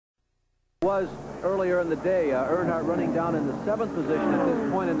Was earlier in the day. Earnhardt running down in the 7th position at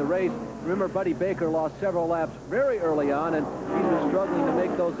this point in the race. Remember, Buddy Baker lost several laps very early on, and he's been struggling to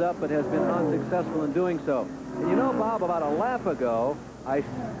make those up, but has been unsuccessful in doing so. And you know, Bob, about a lap ago, I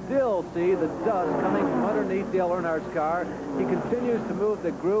still see the dust coming from underneath Dale Earnhardt's car. He continues to move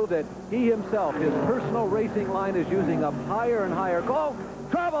the groove that he himself, his personal racing line, is using up higher and higher. Go!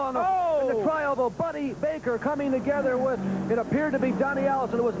 Trouble in the tri-oval. Buddy Baker coming together with, it appeared to be Donnie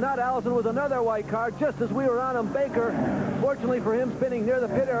Allison. It was not Allison. It was another white car. Just as we were on him, Baker, fortunately for him, spinning near the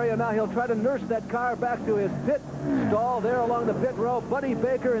pit area. Now he'll try to nurse that car back to his pit stall there along the pit row. Buddy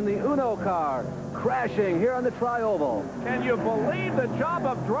Baker in the Uno car, crashing here on the tri-oval. Can you believe the job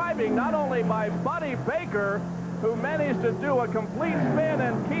of driving, not only by Buddy Baker, who managed to do a complete spin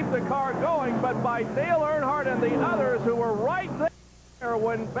and keep the car going, but by Dale Earnhardt and the others who were right there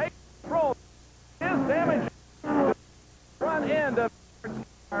when Baker controlled his damage to the front end of the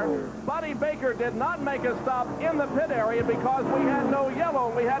car. Buddy Baker did not make a stop in the pit area because we had no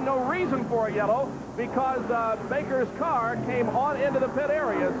yellow. We had no reason for a yellow because Baker's car came on into the pit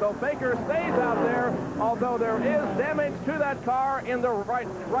area. So Baker stays out there, although there is damage to that car in the right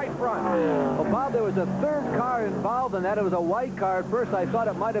front. Well, Bob, there was a third car involved in that. It was a white car. At first, I thought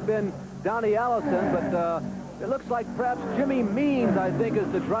it might have been Donnie Allison, but it looks like perhaps Jimmy Means, I think, is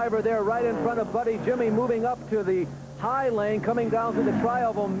the driver there right in front of Buddy. Jimmy moving up to the high lane, coming down through the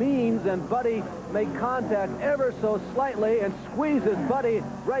tri-oval. Means and Buddy make contact ever so slightly and squeezes Buddy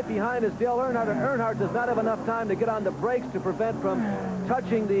right behind as Dale Earnhardt. And Earnhardt does not have enough time to get on the brakes to prevent from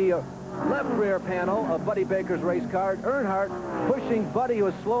touching the left rear panel of Buddy Baker's race car. Earnhardt pushing Buddy, who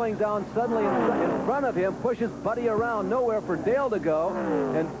was slowing down suddenly in front of him, pushes Buddy around, nowhere for Dale to go,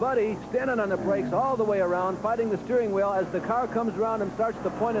 and Buddy standing on the brakes all the way around, fighting the steering wheel as the car comes around and starts to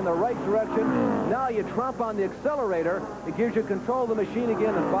point in the right direction. Now you tromp on the accelerator. It gives you control of the machine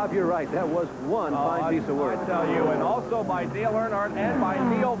again, and Bob, you're right. That was one fine piece of work. I tell you, and also by Dale Earnhardt and by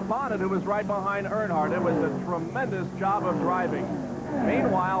Neil Bonnet, who was right behind Earnhardt. It was a tremendous job of driving.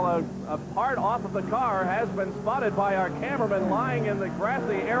 Meanwhile, a part off of the car has been spotted by our cameraman lying in the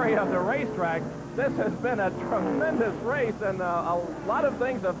grassy area of the racetrack. This has been a tremendous race, and a lot of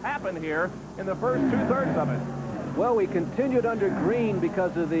things have happened here in the first two-thirds of it. Well, we continued under green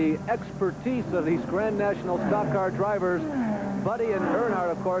because of the expertise of these Grand National stock car drivers. Buddy and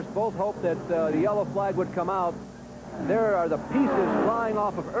Earnhardt, of course, both hoped that the yellow flag would come out. There are the pieces flying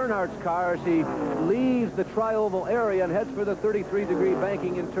off of Earnhardt's car as he leaves the tri-oval area and heads for the 33-degree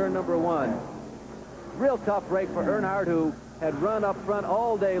banking in turn number 1. Real tough break for Earnhardt, who had run up front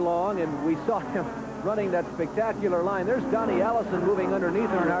all day long, and we saw him running that spectacular line. There's Donnie Allison moving underneath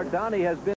Earnhardt. Donnie has been